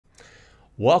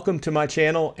Welcome to my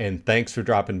channel and thanks for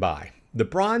dropping by. The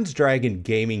Bronzedrag0n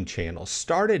gaming channel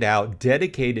started out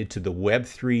dedicated to the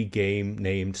Web3 game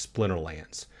named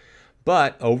Splinterlands.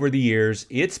 But over the years,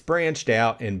 it's branched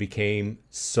out and became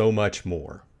so much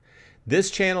more.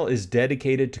 This channel is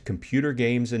dedicated to computer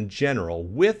games in general,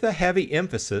 with a heavy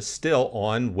emphasis still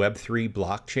on Web3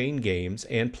 blockchain games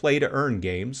and play-to-earn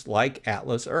games like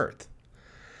Atlas Earth.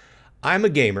 I'm a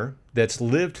gamer that's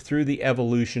lived through the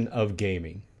evolution of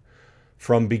gaming.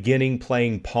 From beginning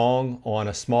playing Pong on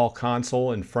a small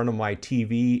console in front of my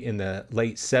TV in the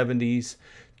late 70s,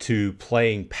 to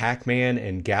playing Pac-Man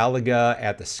and Galaga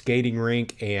at the skating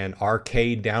rink and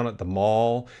arcade down at the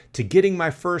mall, to getting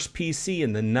my first PC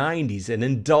in the 90s and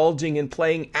indulging in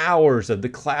playing hours of the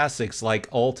classics like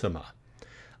Ultima.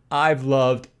 I've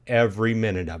loved every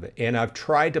minute of it, and I've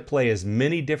tried to play as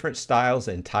many different styles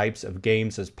and types of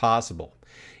games as possible.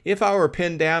 If I were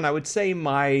pinned down, I would say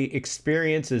my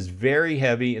experience is very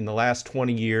heavy in the last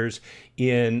 20 years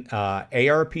in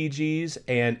ARPGs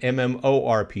and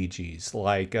MMORPGs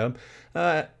like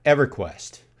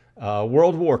EverQuest,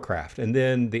 World of Warcraft, and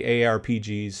then the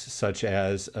ARPGs such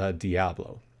as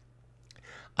Diablo.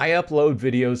 I upload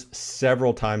videos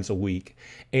several times a week,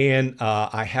 and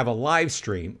I have a live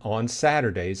stream on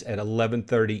Saturdays at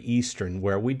 11:30 Eastern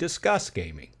where we discuss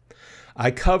gaming. I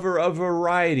cover a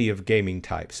variety of gaming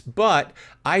types, but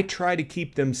I try to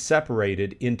keep them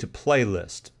separated into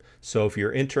playlists. So if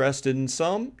you're interested in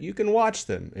some, you can watch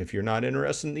them. If you're not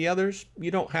interested in the others,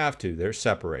 you don't have to. They're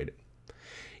separated.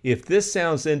 If this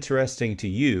sounds interesting to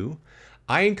you,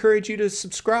 I encourage you to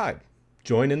subscribe,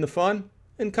 join in the fun,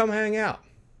 and come hang out.